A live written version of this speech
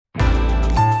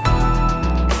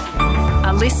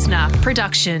listener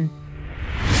production.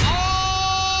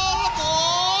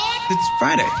 It's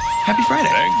Friday. Happy Friday.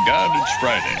 Thank God it's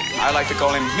Friday. I like to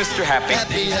call him Mr. Happy.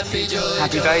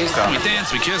 Happy days, Tom. We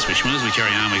dance, we kiss, we schmooze, we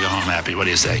carry on, we go home happy. What do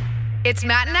you say? It's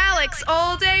Matt and Alex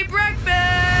all day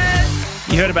breakfast.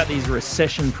 You heard about these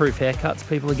recession-proof haircuts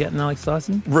people are getting, Alex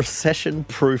Dyson?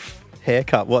 Recession-proof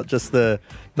haircut? What, just the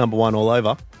number one all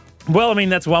over? Well, I mean,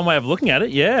 that's one way of looking at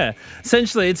it, yeah.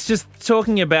 Essentially, it's just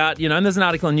talking about, and there's an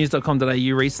article on news.com.au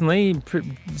recently,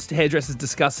 hairdressers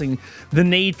discussing the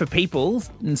need for people,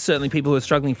 and certainly people who are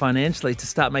struggling financially, to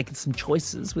start making some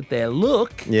choices with their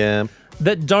look. Yeah.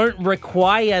 That don't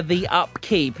require the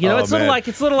upkeep. It's sort of like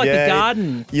the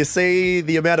garden. You see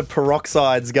the amount of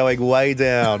peroxides going way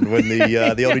down when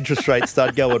the old interest rates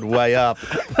start going way up.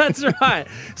 That's right.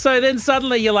 So then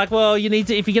suddenly you're like, well, you need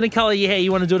to, if you're going to colour your hair,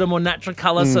 you want to do it a more natural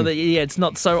colour so that it's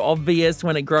not so obvious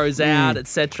when it grows out,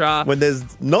 etc. When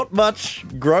there's not much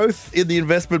growth in the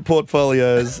investment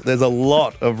portfolios, there's a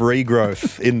lot of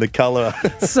regrowth in the colour.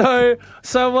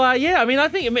 Yeah. I mean, I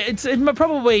think it's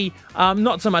probably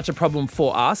not so much a problem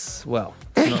for us. Well,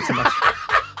 not so much.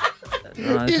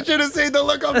 You should have seen the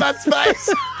look on Matt's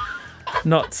face.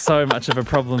 Not so much of a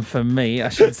problem for me, I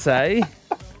should say.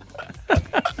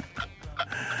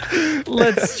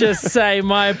 Let's just say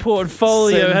my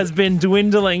portfolio has been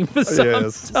dwindling for some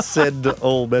time. Send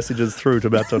all messages through to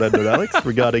Matt.Ed and Alex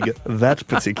regarding that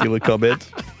particular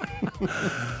comment.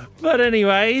 But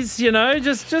anyways,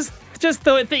 just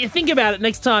think about it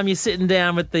next time you're sitting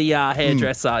down with the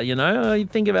hairdresser, You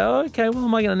think about, okay, well,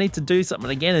 am I going to need to do something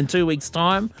again in 2 weeks'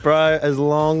 time? Bro, as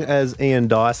long as Ian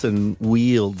Dyson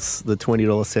wields the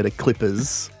 $20 set of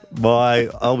clippers,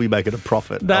 I'll be making a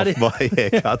profit off my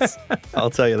haircuts.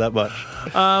 I'll tell you that much.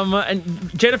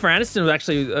 And Jennifer Aniston was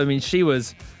actually, she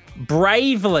was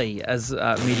bravely, as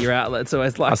media outlets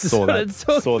always like to saw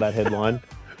that headline.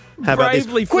 How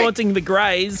bravely flaunting the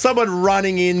greys. Someone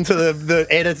running into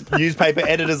the newspaper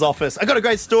editor's office. I got a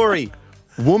great story.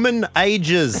 Woman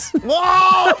ages.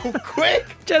 Whoa! Quick!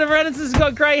 Jennifer Aniston's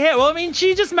got grey hair. Well,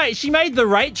 she made the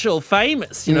Rachel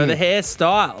famous, the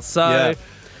hairstyle. So,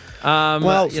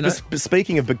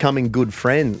 speaking of becoming good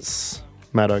friends,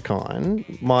 Matt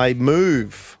O'Kine, my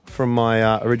move from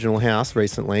my original house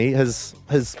recently has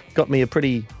got me a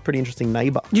pretty interesting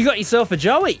neighbour. You got yourself a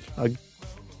Joey.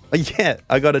 Yeah,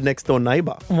 I got a next door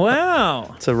neighbour.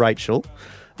 Wow. To Rachel.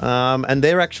 And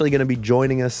they're actually going to be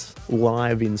joining us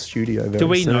live in studio very soon. Do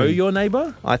we know your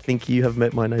neighbour? I think you have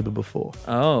met my neighbour before.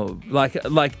 Oh,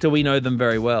 like do we know them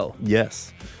very well?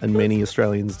 Yes, and many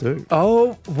Australians do.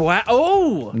 Oh, wow.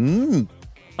 Oh!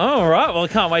 All right, well, I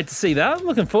can't wait to see that. I'm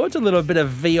looking forward to a little bit of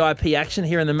VIP action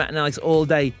here in the Matt and Alex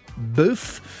all-day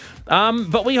booth.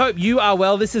 But we hope you are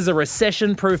well. This is a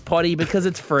recession-proof potty because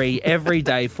it's free every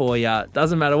day for you.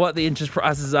 Doesn't matter what the interest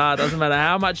prices are. Doesn't matter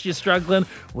how much you're struggling.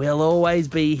 We'll always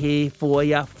be here for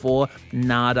you for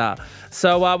nada.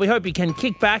 So we hope you can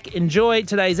kick back, enjoy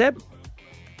today's ep,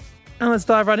 and let's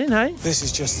dive right in, hey? This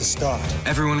is just the start.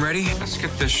 Everyone ready? Let's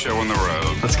get this show on the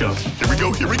road. Let's go. Here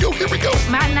we go.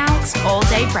 Matt and Alex all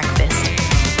day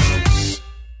breakfast.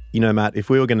 Matt, if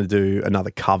we were going to do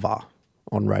another cover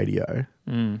on radio,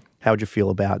 how would you feel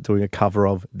about doing a cover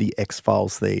of the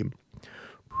X-Files theme?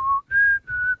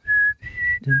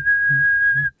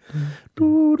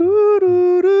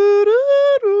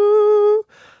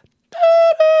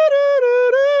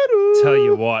 Tell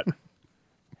you what,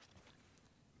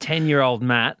 10-year-old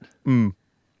Matt,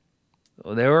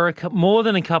 there were more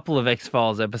than a couple of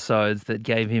X-Files episodes that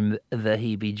gave him the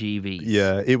heebie-jeebies.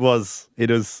 Yeah, it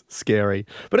is scary.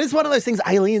 But it's one of those things,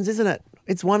 aliens, isn't it?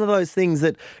 It's one of those things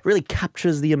that really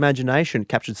captures the imagination.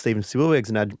 Captured Steven Spielberg's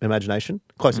imagination.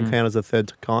 Close Encounters of the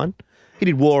Third Kind. He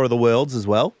did War of the Worlds as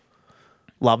well.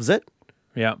 Loves it.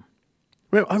 Yeah.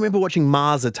 I remember watching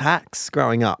Mars Attacks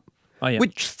growing up. Oh, yeah.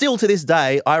 Which still to this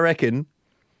day, I reckon,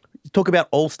 talk about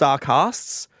all-star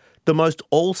casts, the most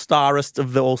all-starest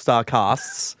of the all-star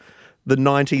casts, the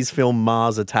 90s film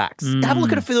Mars Attacks. Have a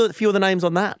look at a few of the names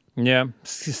on that. Yeah.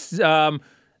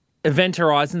 Event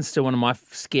Horizon's still one of my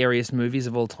scariest movies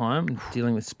of all time,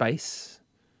 dealing with space,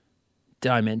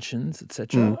 dimensions,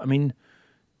 etc. I mean,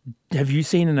 have you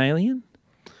seen an alien?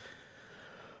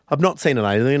 I've not seen an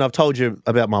alien. I've told you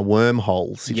about my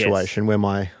wormhole situation where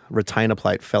my retainer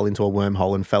plate fell into a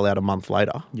wormhole and fell out a month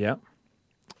later. Yeah.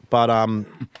 But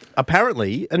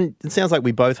apparently, and it sounds like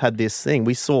we both had this thing,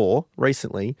 we saw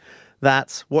recently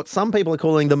that what some people are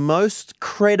calling the most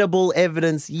credible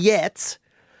evidence yet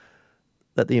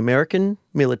that the American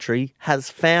military has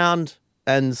found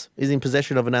and is in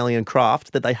possession of an alien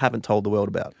craft that they haven't told the world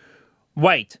about.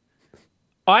 Wait.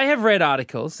 I have read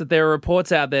articles that there are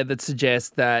reports out there that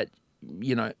suggest that,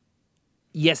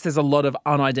 yes, there's a lot of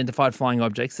unidentified flying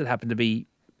objects that happen to be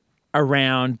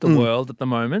around the world at the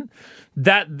moment,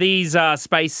 that these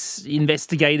space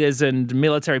investigators and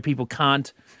military people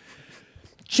can't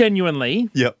genuinely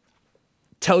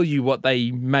tell you what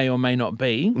they may or may not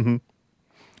be. Mm-hmm.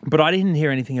 But I didn't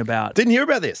hear anything about... Didn't hear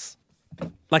about this.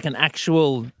 Like an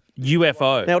actual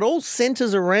UFO. Now, it all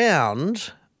centres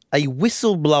around a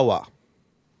whistleblower.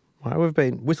 Right,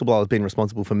 whistleblowers been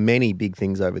responsible for many big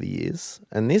things over the years.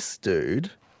 And this dude,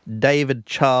 David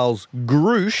Charles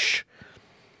Grush,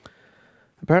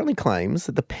 apparently claims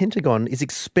that the Pentagon is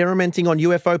experimenting on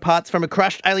UFO parts from a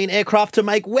crashed alien aircraft to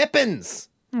make weapons.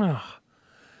 Oh,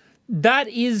 that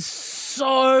is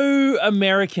so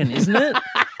American, isn't it?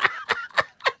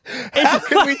 How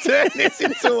can we turn this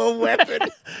into a weapon?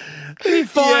 We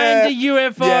find a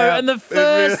UFO and the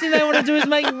first thing they want to do is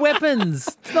make weapons.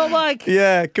 It's not like...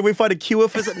 Yeah, can we find a cure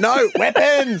for... No,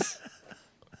 weapons!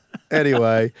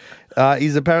 Anyway,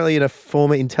 he's apparently a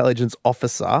former intelligence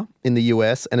officer in the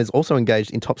US and is also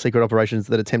engaged in top secret operations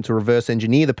that attempt to reverse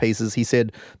engineer the pieces. He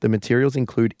said the materials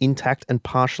include intact and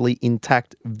partially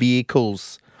intact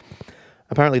vehicles.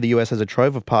 Apparently, the US has a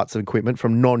trove of parts of equipment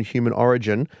from non-human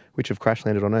origin, which have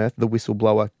crash-landed on Earth, the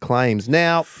whistleblower claims.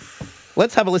 Now,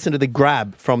 let's have a listen to the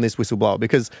grab from this whistleblower,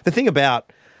 because the thing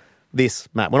about this,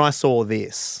 Matt, when I saw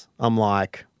this, I'm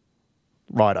like,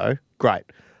 righto, great.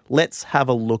 Let's have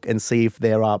a look and see if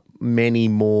there are many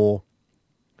more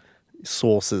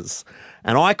sources.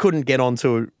 And I couldn't get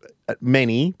onto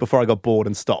many before I got bored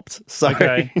and stopped. So,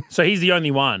 okay. So he's the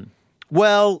only one.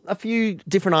 Well, a few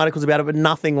different articles about it, but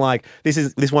nothing like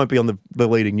this won't be on the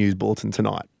leading news bulletin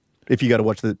tonight. If you go to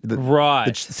watch the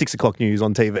 6 o'clock news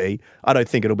on TV, I don't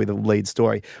think it'll be the lead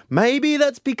story. Maybe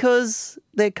that's because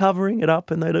they're covering it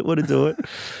up and they don't want to do it.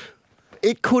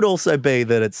 It could also be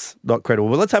that it's not credible.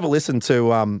 But let's have a listen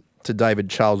to David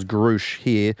Charles Grush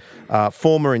here,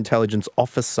 former intelligence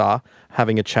officer,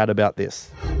 having a chat about this.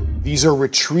 These are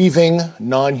retrieving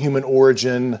non-human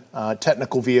origin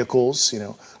technical vehicles,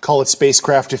 call it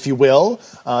spacecraft if you will.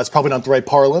 It's probably not the right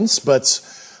parlance, but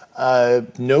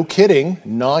no kidding,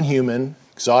 non-human,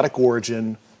 exotic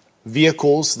origin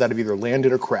vehicles that have either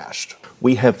landed or crashed.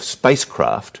 We have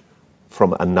spacecraft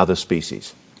from another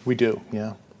species. We do,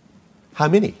 yeah. How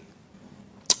many?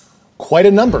 Quite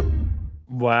a number.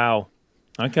 Wow.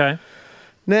 Okay.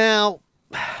 Now,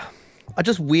 I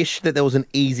just wish that there was an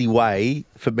easy way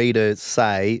for me to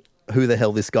say who the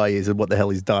hell this guy is and what the hell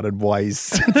he's done and why he's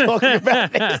talking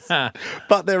about this.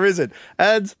 But there isn't.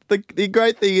 And the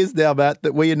great thing is now, Matt,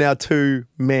 that we are now two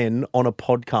men on a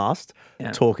podcast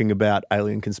talking about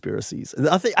alien conspiracies.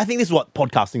 I think this is what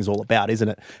podcasting is all about, isn't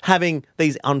it? Having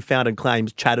these unfounded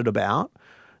claims chatted about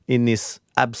in this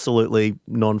absolutely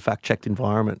non-fact-checked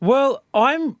environment. Well,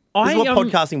 this is what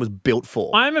podcasting was built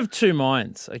for. I'm of two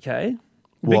minds, okay?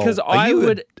 Well, because are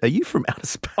you from outer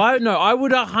space? I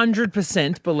would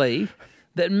 100% believe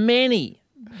that many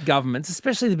governments,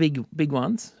 especially the big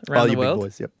ones around the world, big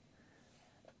boys, yep,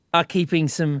 are keeping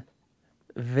some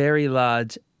very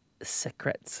large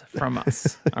secrets from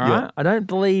us. All right? I don't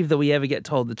believe that we ever get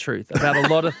told the truth about a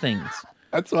lot of things.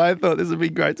 That's why I thought this would be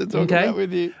great to talk about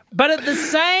with you. But at the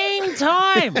same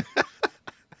time,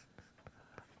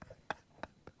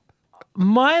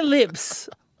 my lips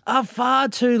are far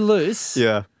too loose.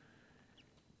 Yeah.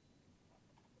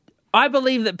 I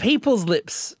believe that people's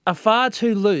lips are far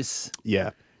too loose.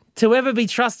 Yeah. To ever be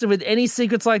trusted with any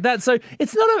secrets like that. So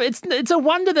it's a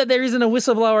wonder that there isn't a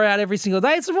whistleblower out every single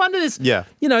day. It's a wonder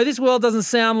this world doesn't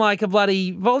sound like a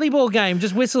bloody volleyball game,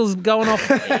 just whistles going off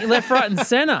left, right and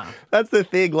centre. That's the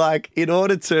thing, like in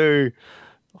order to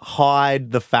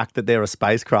hide the fact that there are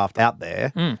spacecraft out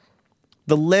there,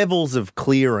 the levels of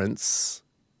clearance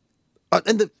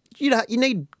and you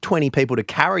need 20 people to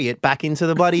carry it back into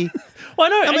the bloody... Well, I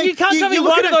know, and you can't tell me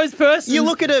one of those persons... You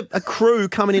look at a crew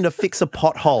coming in to fix a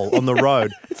pothole on the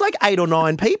road. It's like 8 or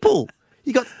 9 people.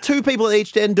 You got 2 people at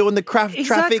each end doing the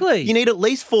traffic. You need at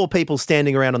least 4 people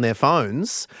standing around on their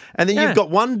phones. And then you've got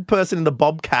one person in the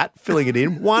Bobcat filling it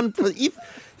in.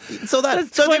 So the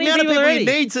amount of people you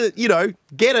need to,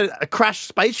 get a crashed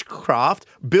spacecraft,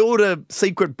 build a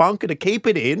secret bunker to keep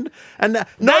it in, and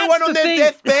no one on their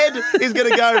deathbed is going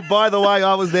to go, by the way,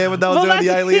 I was there when they were doing the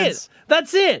aliens.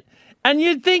 That's it. And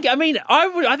you'd think, I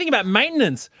think about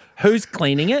maintenance. Who's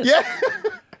cleaning it? Yeah.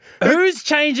 Who's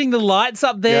changing the lights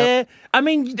up there?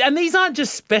 Yep. And these aren't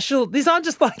just special. These aren't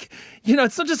just like,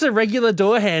 it's not just a regular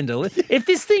door handle. If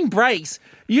this thing breaks,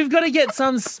 you've got to get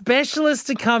some specialist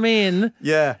to come in.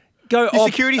 Yeah. Your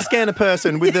security scanner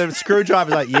person with the screwdriver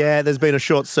like, there's been a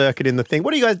short circuit in the thing.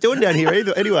 What are you guys doing down here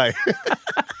anyway?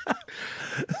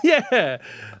 Yeah.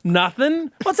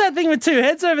 Nothing? What's that thing with two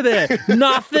heads over there?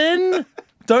 Nothing.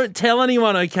 Don't tell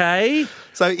anyone, okay?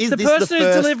 So is the this person the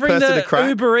who's first delivering person the to crack?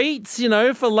 Uber Eats,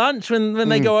 for lunch when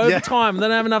they go overtime and they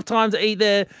don't have enough time to eat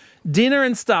their dinner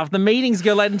and stuff. The meetings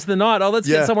go late into the night. Oh, let's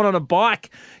get someone on a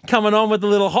bike coming on with a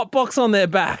little hot box on their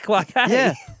back. Like, hey.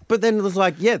 Yeah. But then it was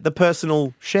like, the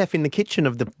personal chef in the kitchen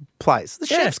of the place. The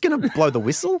chef's going to blow the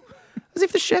whistle? As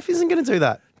if the chef isn't going to do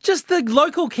that. Just the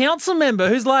local council member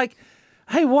who's like,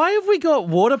 hey, why have we got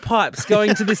water pipes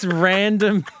going to this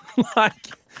random,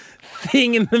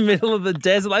 thing in the middle of the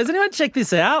desert? Like, has anyone checked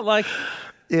this out?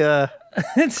 Yeah.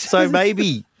 So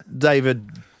maybe David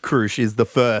Krush is the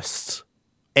first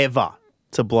ever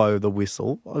to blow the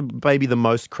whistle. Maybe the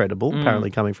most credible, apparently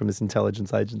coming from this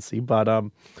intelligence agency. But,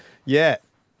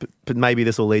 but maybe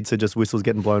this will lead to just whistles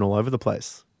getting blown all over the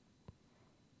place.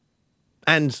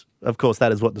 And, of course,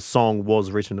 that is what the song was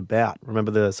written about.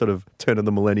 Remember the sort of turn of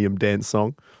the millennium dance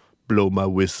song? Blow my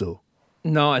whistle.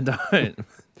 No, I don't.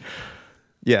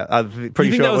 Yeah, I'm pretty You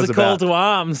think sure that was a call about, to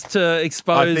arms to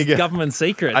expose government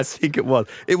secrets? I think it was.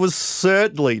 It was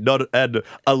certainly not an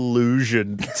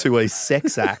allusion to a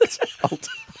sex act.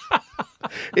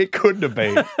 It couldn't have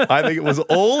been. I think it was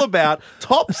all about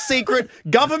top secret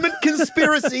government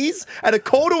conspiracies and a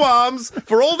call to arms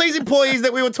for all these employees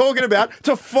that we were talking about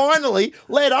to finally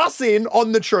let us in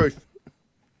on the truth.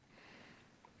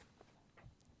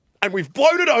 And we've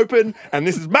blown it open, and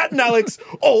this is Matt and Alex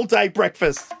all day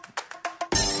breakfast.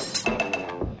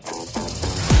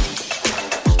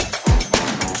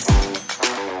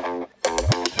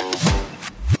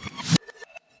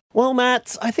 Well,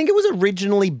 Matt, I think it was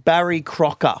originally Barry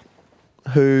Crocker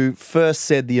who first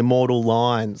said the immortal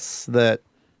lines that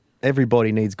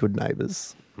everybody needs good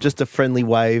neighbours. Just a friendly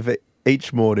wave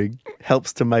each morning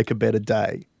helps to make a better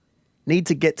day. Need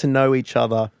to get to know each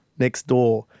other next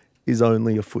door is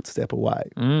only a footstep away.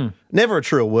 Never a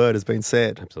truer word has been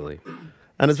said. Absolutely.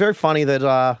 And it's very funny that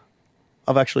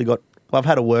I've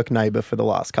had a work neighbour for the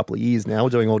last couple of years now,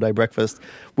 doing all day breakfast,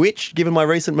 which, given my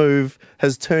recent move,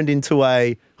 has turned into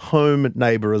a home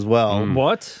neighbour as well.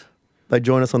 What? They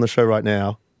join us on the show right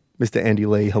now. Mr. Andy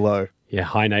Lee, hello. Yeah,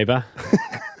 hi, neighbour.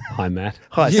 Hi, Matt.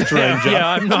 Hi, stranger. Yeah,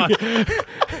 I'm not.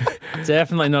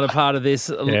 Definitely not a part of this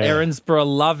Erinsborough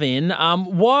love-in.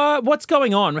 What's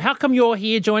going on? How come you're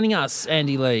here joining us,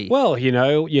 Andy Lee? Well,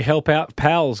 you help out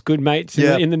pals, good mates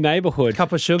in the neighbourhood.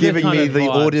 Cup of sugar, Giving kind me of the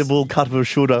vibes. audible cup of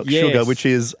sugar, which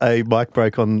is a mic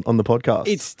break on the podcast.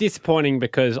 It's disappointing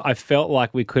because I felt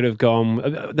like we could have gone...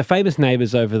 The famous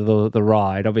neighbours over the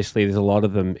ride, obviously there's a lot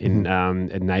of them in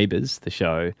Neighbours, the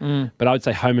show, but I would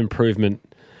say Home Improvement...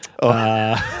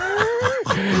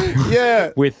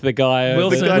 with the guy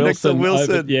Wilson. The guy next to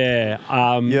Wilson.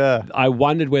 I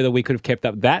wondered whether we could have kept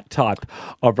up that type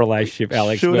of relationship,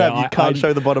 Alex. You can't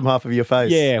show the bottom half of your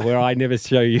face. Yeah, where I never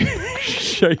show you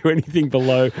anything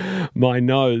below my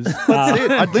nose. That's it.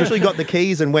 I literally got the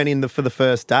keys and went in for the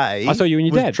first day. I saw you and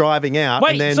your dad driving out.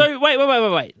 Wait, and then... so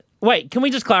wait. Wait, can we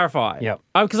just clarify? Yep.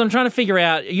 Because I'm trying to figure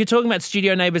out, you're talking about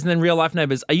studio neighbours and then real life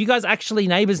neighbours. Are you guys actually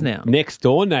neighbours now? Next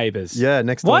door neighbours. Yeah,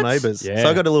 next door What? neighbours. Yeah. So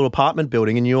I got a little apartment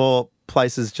building and your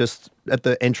place is just at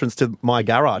the entrance to my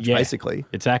garage, basically.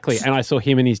 Exactly. And I saw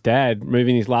him and his dad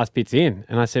moving his last bits in.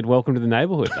 And I said, welcome to the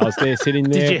neighbourhood. I was there sitting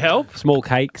there. Did you help? Small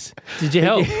cakes. Did you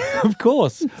help? Of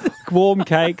course. Warm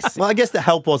cakes. Well, I guess the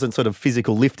help wasn't sort of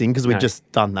physical lifting because we'd just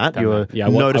done that. You were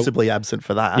noticeably absent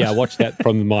for that. Yeah, I watched that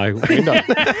from my window.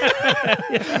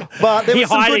 But there You're was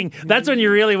some hiding. good... That's when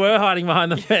you really were hiding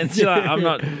behind the fence. You're like, I'm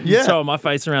not showing my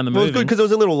face around the Well, it was moving. good because it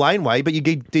was a little laneway, but you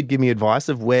did give me advice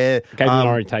of where Gave me an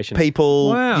orientation. people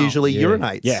Wow. usually Yeah.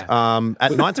 urinate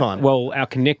at night time. Well, our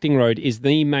connecting road is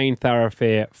the main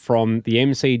thoroughfare from the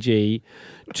MCG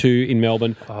in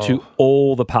Melbourne to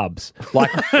all the pubs,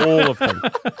 like all of them,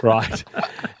 right?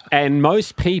 And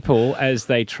most people, as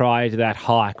they tried that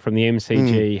hike from the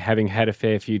MCG, having had a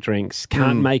fair few drinks,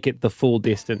 can't make it the full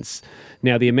distance.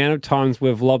 Now, the amount of times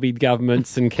we've lobbied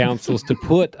governments and councils to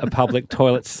put a public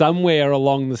toilet somewhere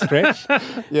along the stretch,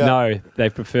 no,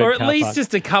 they've preferred or at car least parks.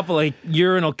 just a couple of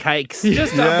urinal cakes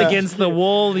just up against the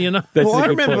wall, That's Well, a I good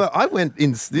remember point. I went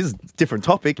in, this is a different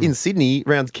topic, in Sydney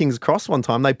around King's Cross one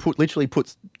time, they literally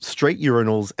put street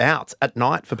urinals out at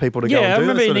night for people to go and do. I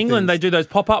remember those sort in of England things. they do those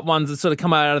pop-up ones that sort of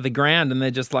come out of the ground and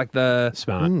they're just like the...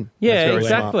 Smart. Yeah, very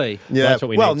exactly. Yeah, That's what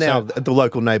we well, need. now So- at the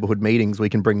local neighbourhood meetings, we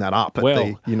can bring that up. At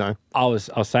I was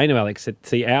saying to Alex that,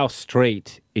 see, our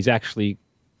street is actually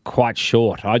quite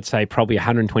short. I'd say probably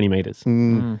 120 metres.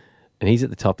 And he's at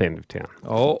the top end of town.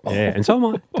 Oh. Yeah, and so am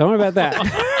I. Don't worry about that.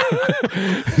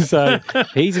 So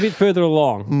he's a bit further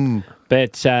along.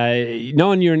 But no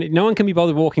one can be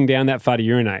bothered walking down that far to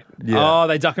urinate. Oh,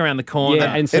 they duck around the corner.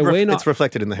 Yeah, and so it's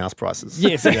reflected in the house prices.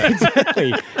 Yes,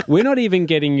 exactly. We're not even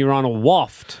getting your on a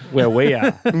waft where we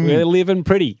are. We're living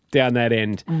pretty down that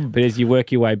end. But as you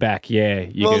work your way back,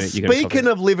 speaking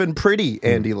of living pretty,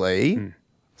 Andy Lee,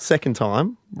 second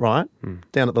time, right,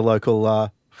 down at the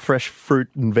local fresh fruit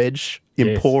and veg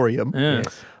emporium.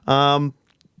 Yes.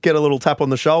 Get a little tap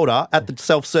on the shoulder at the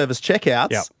self-service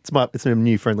checkouts. Yep. It's a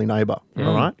new friendly neighbour.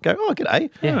 All right. Go, g'day.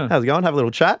 Yeah. How's it going? Have a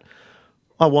little chat.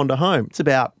 I wander home. It's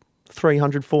about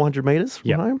 300, 400 metres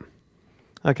from home.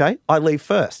 Okay. I leave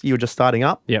first. You were just starting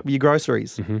up with your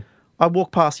groceries. Mm-hmm. I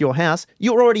walk past your house.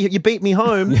 You beat me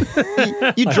home.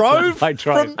 you drove, I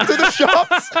drove. to the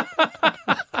shops.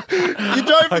 You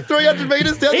drove for 300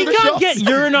 metres down to the shops. He can't get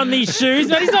urine on these shoes,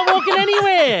 but he's not walking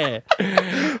anywhere.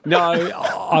 No,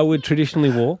 I would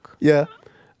traditionally walk. Yeah.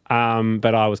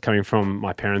 But I was coming from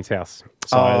my parents' house.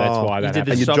 So that's why that did happened.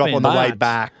 the And you drop shopping. on the way But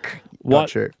back.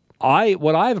 What Got you.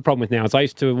 what I have a problem with now is I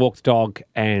used to walk the dog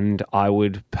and I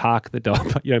would park the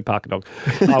dog. You don't park a dog.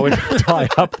 I would tie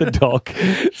up the dog.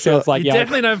 So it's like, You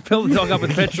definitely don't fill the dog up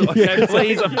with petrol. Okay,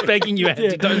 please, I'm begging you,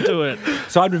 Andy, don't do it.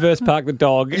 So I'd reverse park the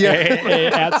dog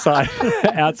outside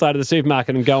of the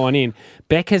supermarket and go on in.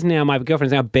 My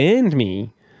girlfriend's now banned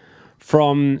me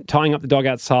from tying up the dog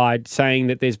outside, saying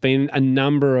that there's been a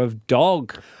number of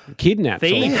dog kidnaps.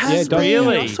 Really?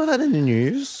 I saw that in the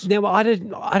news. Now, I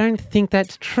don't think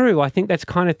that's true. I think that's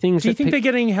kind of things. Do you think they're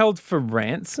getting held for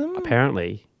ransom?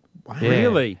 Apparently. Wow. Yeah.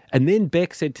 Really? And then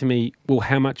Beck said to me, well,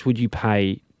 how much would you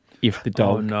pay if the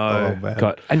dog Oh, no.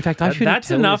 got... In fact, I should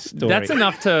That's enough. This story. That's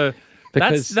enough to...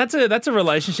 Because- That's a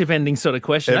relationship ending sort of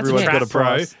question. Everyone's that's a got a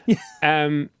trap,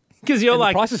 price. Because you're the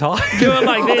like... price is high. You're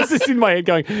like this. This in my head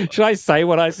going, should I say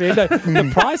what I said? No, the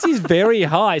price is very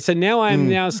high. So now I'm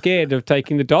now scared of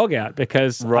taking the dog out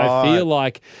because I feel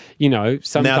like,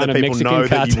 some Now kind that of people Mexican know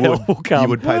that you cartel would- will come you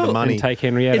would pay the money. and take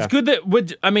Henrietta. It's good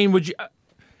that...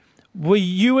 Were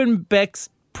you and Beck's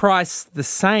price the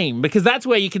same? Because that's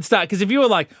where you can start. Because if you were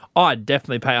like, I'd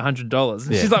definitely pay $100.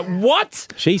 And she's like, what?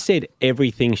 She said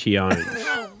everything she owns.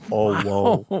 Oh,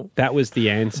 whoa. That was the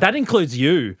answer. That includes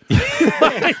you.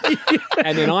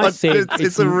 And then I said...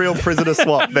 It's a real prisoner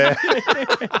swap there.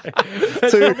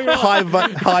 Two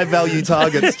high value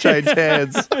targets change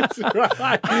hands. That's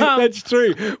right. That's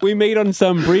true. We meet on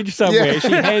some bridge somewhere. Yeah.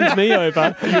 She hands me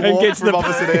over and walk gets from the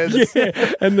opposite ends.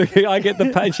 Yeah, and I get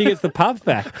the and she gets the pup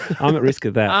back. I'm at risk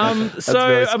of that.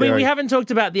 very I mean, we scary. haven't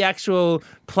talked about the actual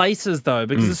places though,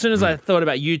 because as soon as I thought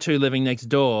about you two living next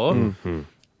door,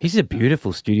 This is a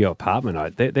beautiful studio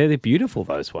apartment. They're beautiful,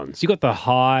 those ones. You got the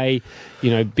high,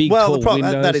 big Well, tall the problem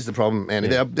windows. that is the problem, Andy.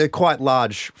 They're quite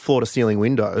large floor-to-ceiling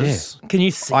windows. can you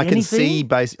see I can anything?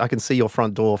 I can see your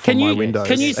front door from Can my you- windows,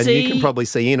 can you and see- you can probably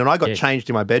see in. And I got Yes.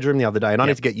 changed in my bedroom the other day, and I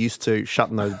need to get used to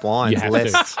shutting those blinds, You have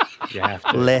lest to. You have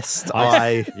to. lest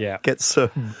I Yeah. get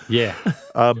some Yeah.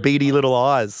 beady little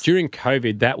eyes. During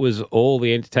COVID, that was all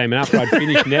the entertainment. After I'd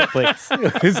finished Netflix,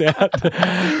 it was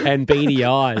out and beady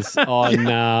eyes on.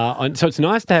 So it's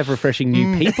nice to have refreshing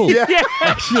new people.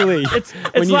 Actually, It's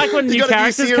like when you new got a new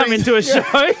characters come series. into a show.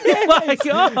 Like,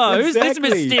 who's this Exactly.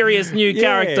 mysterious new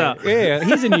character? Yeah,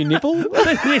 here's a new nipple.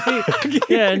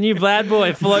 Yeah, a new bad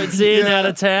boy floats in out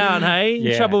of town, hey? In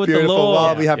Yeah. trouble with Beautiful. the law. Well,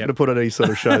 I'll be happy Yep. to put on any sort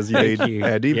of shows you need, you.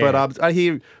 Andy. Yeah. But I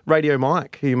hear Radio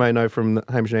Mike, who you may know from the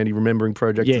Hamish and Andy Remembering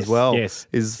Project Yes, as well, yes.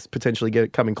 is potentially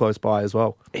coming close by as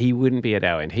well. He wouldn't be at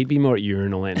our end. He'd be more at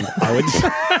urinal end. I would say.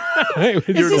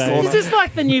 Is this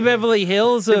like the New Beverly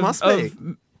Hills of, must be. of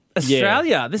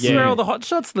Australia? This is Yeah. where all the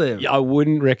hotshots live. I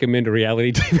wouldn't recommend a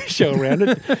reality TV show around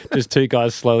it. Just two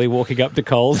guys slowly walking up to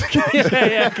Coles.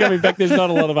 Coming back. There's not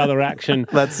a lot of other action.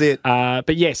 That's it.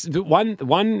 But yes,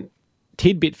 one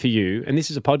tidbit for you, and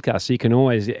this is a podcast, so you can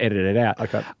always edit it out.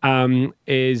 Okay.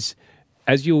 Is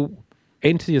as you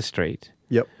enter your street,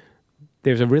 Yep.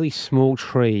 there's a really small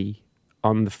tree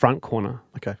on the front corner.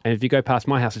 Okay. And if you go past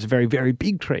my house, it's a very, very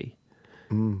big tree.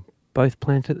 Both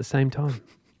planted at the same time.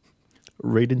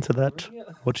 Read into that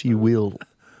what you will.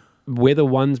 Whether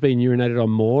one's been urinated on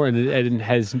more and it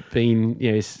has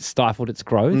been stifled its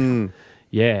growth.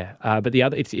 Yeah, but the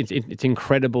other, it's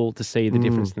incredible to see the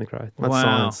difference in the growth. That's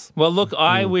science. Well, look,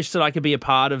 I wish that I could be a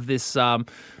part of this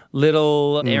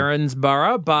little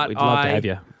Erinsborough, but We'd love to have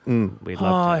you. We'd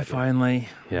love to have if you. only.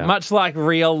 Yeah. Much like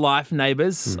real life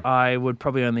neighbours, I would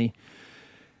probably only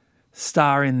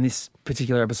star in this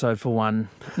particular episode for one.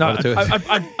 No, Two.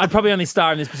 I'd probably only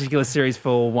star in this particular series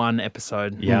for one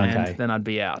episode. Yeah, and okay. then I'd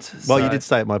be out. Well, So- you did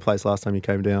stay at my place last time you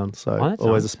came down, so that's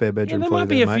always nice. a spare Yeah, bedroom there for you might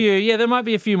be there, a mate. few. Yeah, there might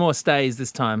be a few more stays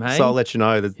this time. Hey, So I'll let you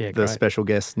know the great. special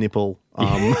guest nipple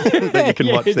that you can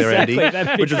watch there, exactly. Andy,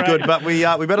 That'd be which is great. good. But we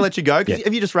better let you go. 'Cause Yeah.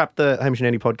 Have you just wrapped the Hamish and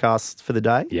Andy podcast for the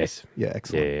day? Yes. Yeah,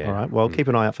 excellent. Yeah. All right. Well, keep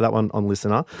an eye out for that one on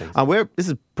Listener. We're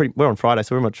on Friday,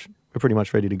 so we're pretty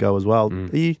much ready to go as well.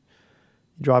 Are you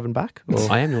driving back?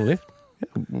 Or? I am in a lift.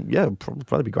 Yeah,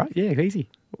 probably be great. Yeah, easy.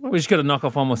 we just got to knock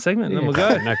off one more segment, and then we'll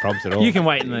go. No problems at all. You can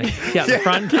wait out the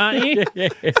front, can't you?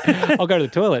 I'll go to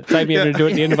the toilet. Save me having to do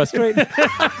it at the end of my street.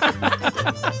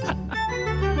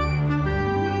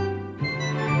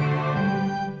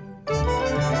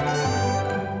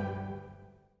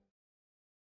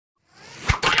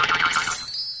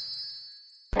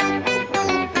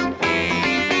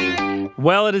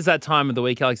 Well, it is that time of the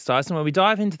week, Alex Dyson, where we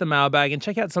dive into the mailbag and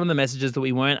check out some of the messages that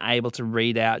we weren't able to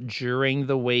read out during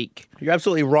the week. You're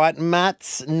absolutely right,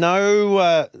 Matt.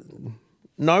 No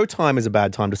time is a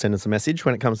bad time to send us a message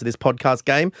when it comes to this podcast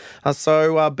game.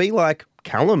 So be like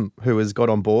Callum, who has got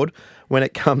on board when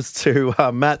it comes to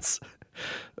Matt's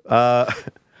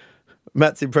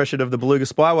impression of the beluga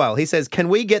spy whale. He says, "Can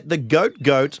we get the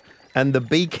goat and the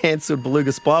bee-cancelled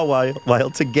beluga spy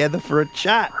whale together for a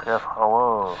chat?" Yes,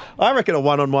 hello. I reckon a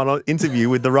one-on-one interview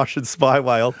with the Russian spy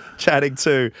whale chatting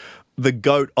to the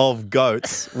goat of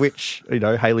goats, which,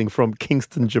 hailing from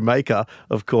Kingston, Jamaica,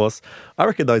 of course. I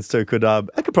reckon those two could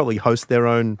probably host their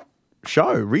own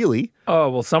show, really. Oh,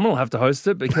 well, someone will have to host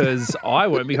it because I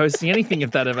won't be hosting anything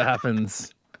if that ever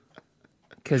happens.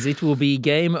 Because it will be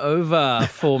game over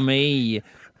for me.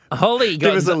 Holly,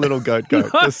 Give us a little goat. No.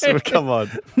 Just, come on.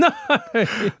 No.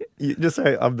 You just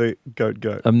say, I'm the goat.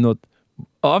 I'm not.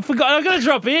 Oh, I forgot. I'm going to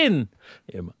drop in.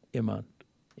 Yeah, man.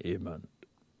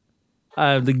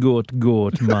 I'm the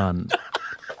goat, man.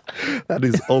 That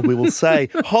is all we will say.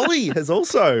 Holly has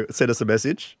also sent us a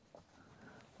message.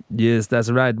 Yes, that's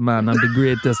right, man. I'm the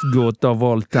greatest goat of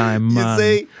all time, man. You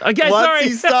see, Okay, once sorry.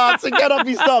 he starts, and get up,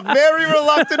 he stops. Very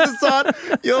reluctant to start.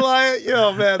 You're like,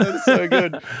 oh man, that's so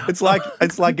good. It's like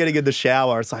getting in the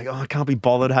shower. It's like, oh, I can't be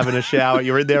bothered having a shower.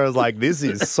 You're in there, it's like, this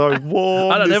is so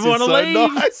warm. I don't this ever is wanna so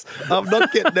leave. Nice. I'm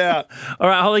not getting out. All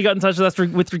right, Holly got in touch with us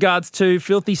with regards to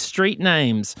filthy street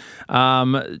names.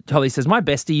 Holly says, my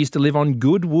bestie used to live on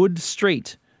Goodwood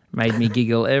Street. Made me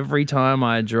giggle every time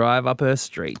I drive up her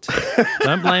street.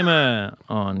 Don't blame her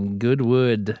on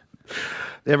Goodwood.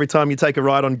 Every time you take a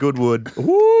ride on Goodwood,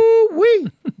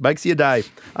 woo-wee, makes your day.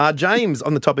 James,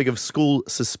 on the topic of school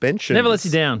suspension. Never lets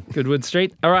you down, Goodwood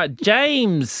Street. All right,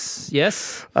 James,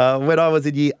 yes? When I was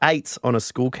in year 8 on a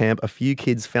school camp, a few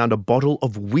kids found a bottle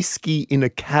of whiskey in a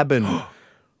cabin.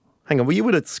 Hang on, were you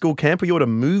at a school camp or you at a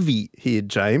movie here,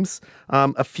 James?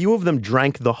 A few of them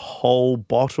drank the whole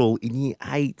bottle in year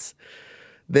 8,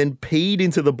 then peed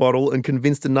into the bottle and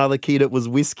convinced another kid it was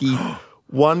whiskey.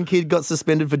 One kid got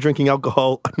suspended for drinking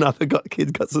alcohol. Another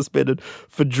kid got suspended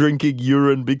for drinking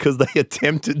urine because they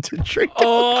attempted to drink it.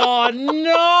 Oh,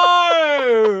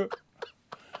 no!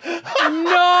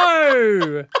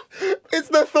 No! It's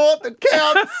the thought that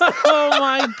counts. Oh,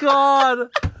 my God.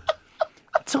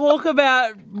 Talk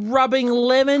about rubbing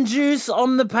lemon juice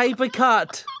on the paper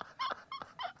cut.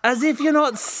 As if you're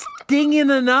not stinging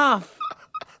enough.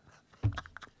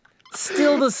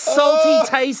 Still the salty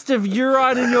taste of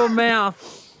urine in your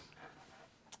mouth.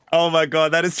 Oh, my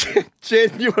God, that is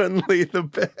genuinely the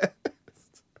best.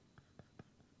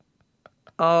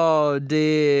 Oh,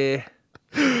 dear.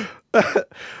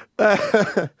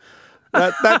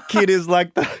 That kid is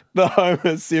like the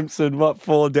Homer Simpson,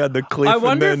 falling down the cliff. I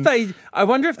wonder if they an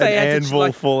had to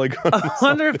anvil falling on. I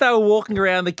wonder if they were walking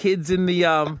around the kids in the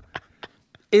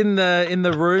in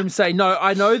the room saying, "No,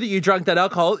 I know that you drank that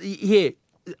alcohol. Here,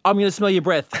 I'm going to smell your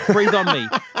breath. Breathe on me.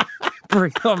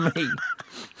 Breathe on me."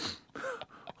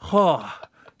 Oh,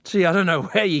 gee, I don't know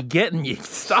where you're getting your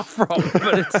stuff from,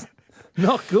 but it's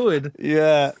not good.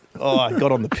 Yeah. Oh, I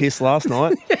got on the piss last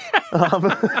night.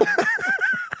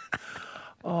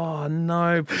 Oh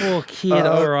no, poor kid.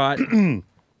 All right.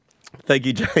 Thank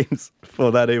you, James, for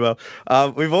that email.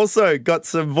 We've also got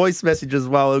some voice messages as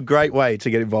well. A great way to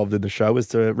get involved in the show is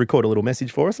to record a little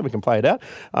message for us and we can play it out.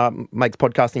 Makes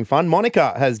podcasting fun.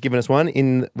 Monica has given us one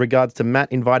in regards to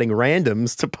Matt inviting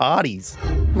randoms to parties.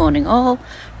 Morning all.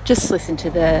 Just listened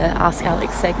to the Ask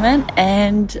Alex segment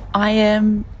and I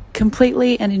am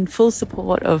completely and in full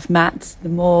support of Matt's the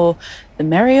more the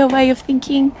merrier way of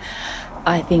thinking.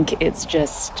 I think it's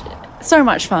just so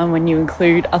much fun when you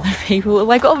include other people.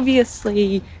 Like,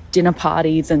 obviously, dinner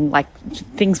parties and, like,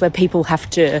 things where people have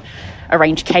to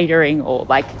arrange catering or,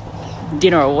 like,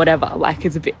 dinner or whatever, like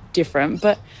it's a bit different.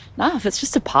 But nah, if it's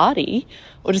just a party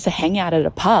or just a hangout at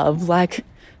a pub, like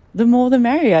the more the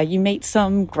merrier. You meet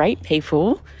some great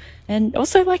people, and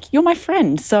also like you're my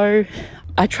friend, so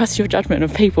I trust your judgment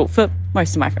of people for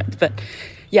most of my friends. But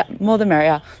yeah, more the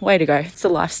merrier. Way to go. It's a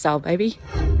lifestyle, baby.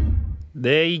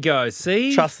 There you go.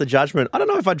 See? Trust the judgment. I don't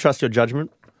know if I'd trust your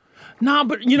judgment. No,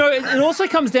 but, you know, it also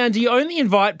comes down to you only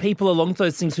invite people along to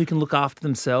those things who can look after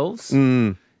themselves.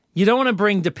 You don't want to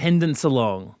bring dependents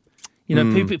along. You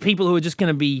know, people who are just going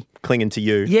to be... clinging to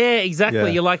you. Yeah, exactly. Yeah.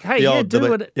 You're like, hey, You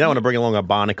do it. don't want to bring along a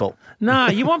barnacle. No,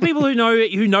 you want people who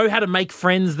know how to make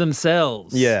friends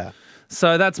themselves. Yeah.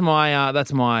 So that's my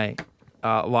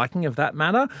liking of that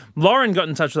matter. Lauren got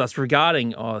in touch with us regarding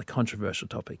the controversial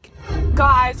topic.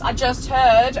 Guys, I just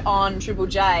heard on Triple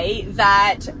J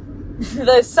that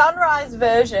the Sunrise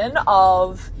version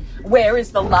of Where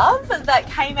is the Love that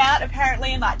came out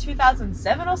apparently in like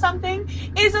 2007 or something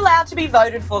is allowed to be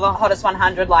voted for the Hottest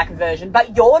 100 like version,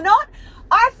 but you're not?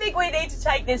 I think we need to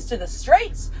take this to the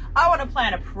streets. I want to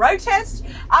plan a protest.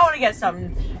 I want to get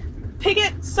some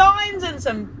picket signs and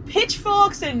some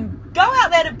pitchforks and go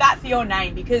out there to bat for your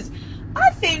name, because I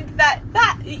think that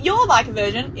your like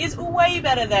version is way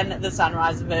better than the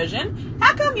Sunrise version.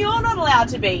 How come you're not allowed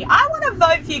to be? I want to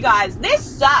vote for you guys.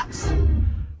 This sucks.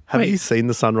 Have you seen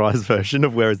the Sunrise version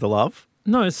of Where is the Love?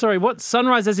 No, sorry, what?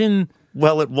 Sunrise as in...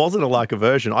 Well, it wasn't a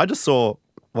version. I just saw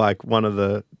like one of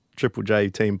the Triple J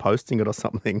team posting it or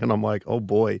something, and I'm like, oh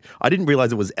boy. I didn't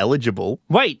realise it was eligible.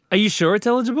 Wait, are you sure it's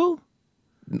eligible?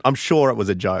 I'm sure it was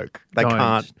a joke.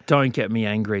 Don't get me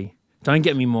angry. Don't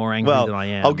get me more angry than I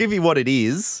am. I'll give you what it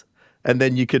is, and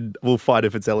then we'll fight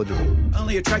if it's eligible.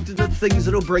 Only attracted to things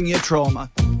that'll bring you trauma.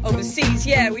 Overseas,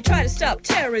 yeah, we try to stop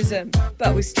terrorism,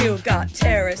 but we still got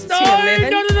terrorists No, here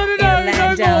living no, in a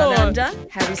land down under.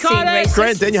 Have you seen racists,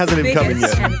 Grant Daniel hasn't even come in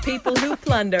bigots, yet. and people who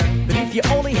plunder? But if you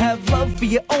only have love for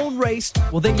your own race,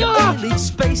 well then you only leave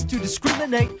space to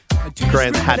discriminate. And to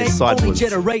Grant's hat is discriminate only sideways.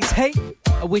 generates hate.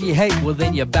 And when you hate, well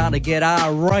then you're bound to get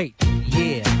irate.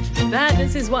 Yeah.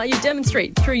 Madness is what you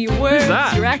demonstrate through your words,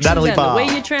 that? your actions, Natalie and Barr. the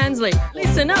way you translate.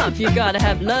 Listen up, you gotta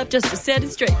have love just to set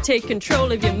it straight. Take control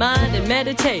of your mind and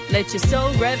meditate. Let your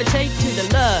soul gravitate to the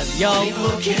love, y'all.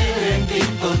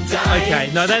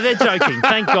 Okay, no, they're joking.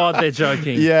 Thank God they're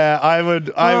joking. Yeah,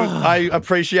 I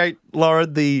appreciate,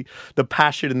 Lauren, the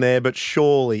passion in there, but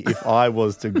surely if I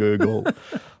was to Google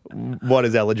what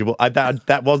is eligible,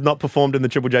 that was not performed in the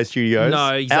Triple J studios.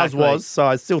 No, exactly. Ours was, so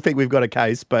I still think we've got a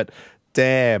case, but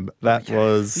damn, that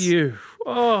was... Phew.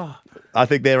 Oh. I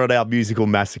think they're on our musical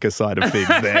massacre side of things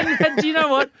there. And do you know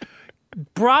what?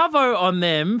 Bravo on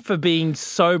them for being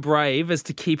so brave as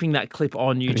to keeping that clip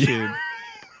on YouTube.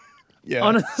 Yeah.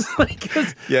 Honestly,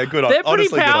 because Yeah, good on they're pretty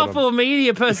honestly, good on 'em. powerful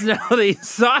media personalities,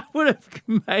 so I would have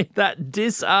made that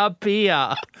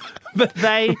disappear. But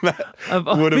they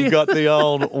Would have got the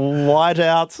old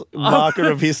whiteout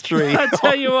marker of history. I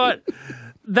tell you what,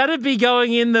 that'd be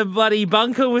going in the bloody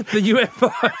bunker with the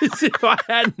UFOs if I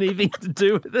had anything to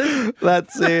do with it.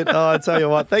 That's it. Oh, I tell you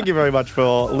what, thank you very much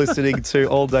for listening to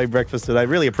All Day Breakfast today.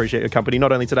 Really appreciate your company,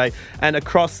 not only today and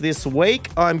across this week.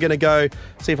 I'm going to go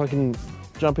see if I can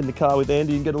jump in the car with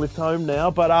Andy and get a lift home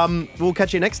now. But we'll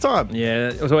catch you next time. Yeah,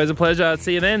 it was always a pleasure.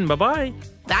 See you then. Bye-bye.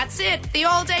 That's it. The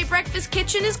all-day breakfast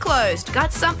kitchen is closed.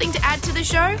 Got something to add to the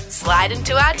show? Slide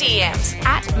into our DMs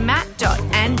at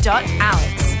matt.and.alex.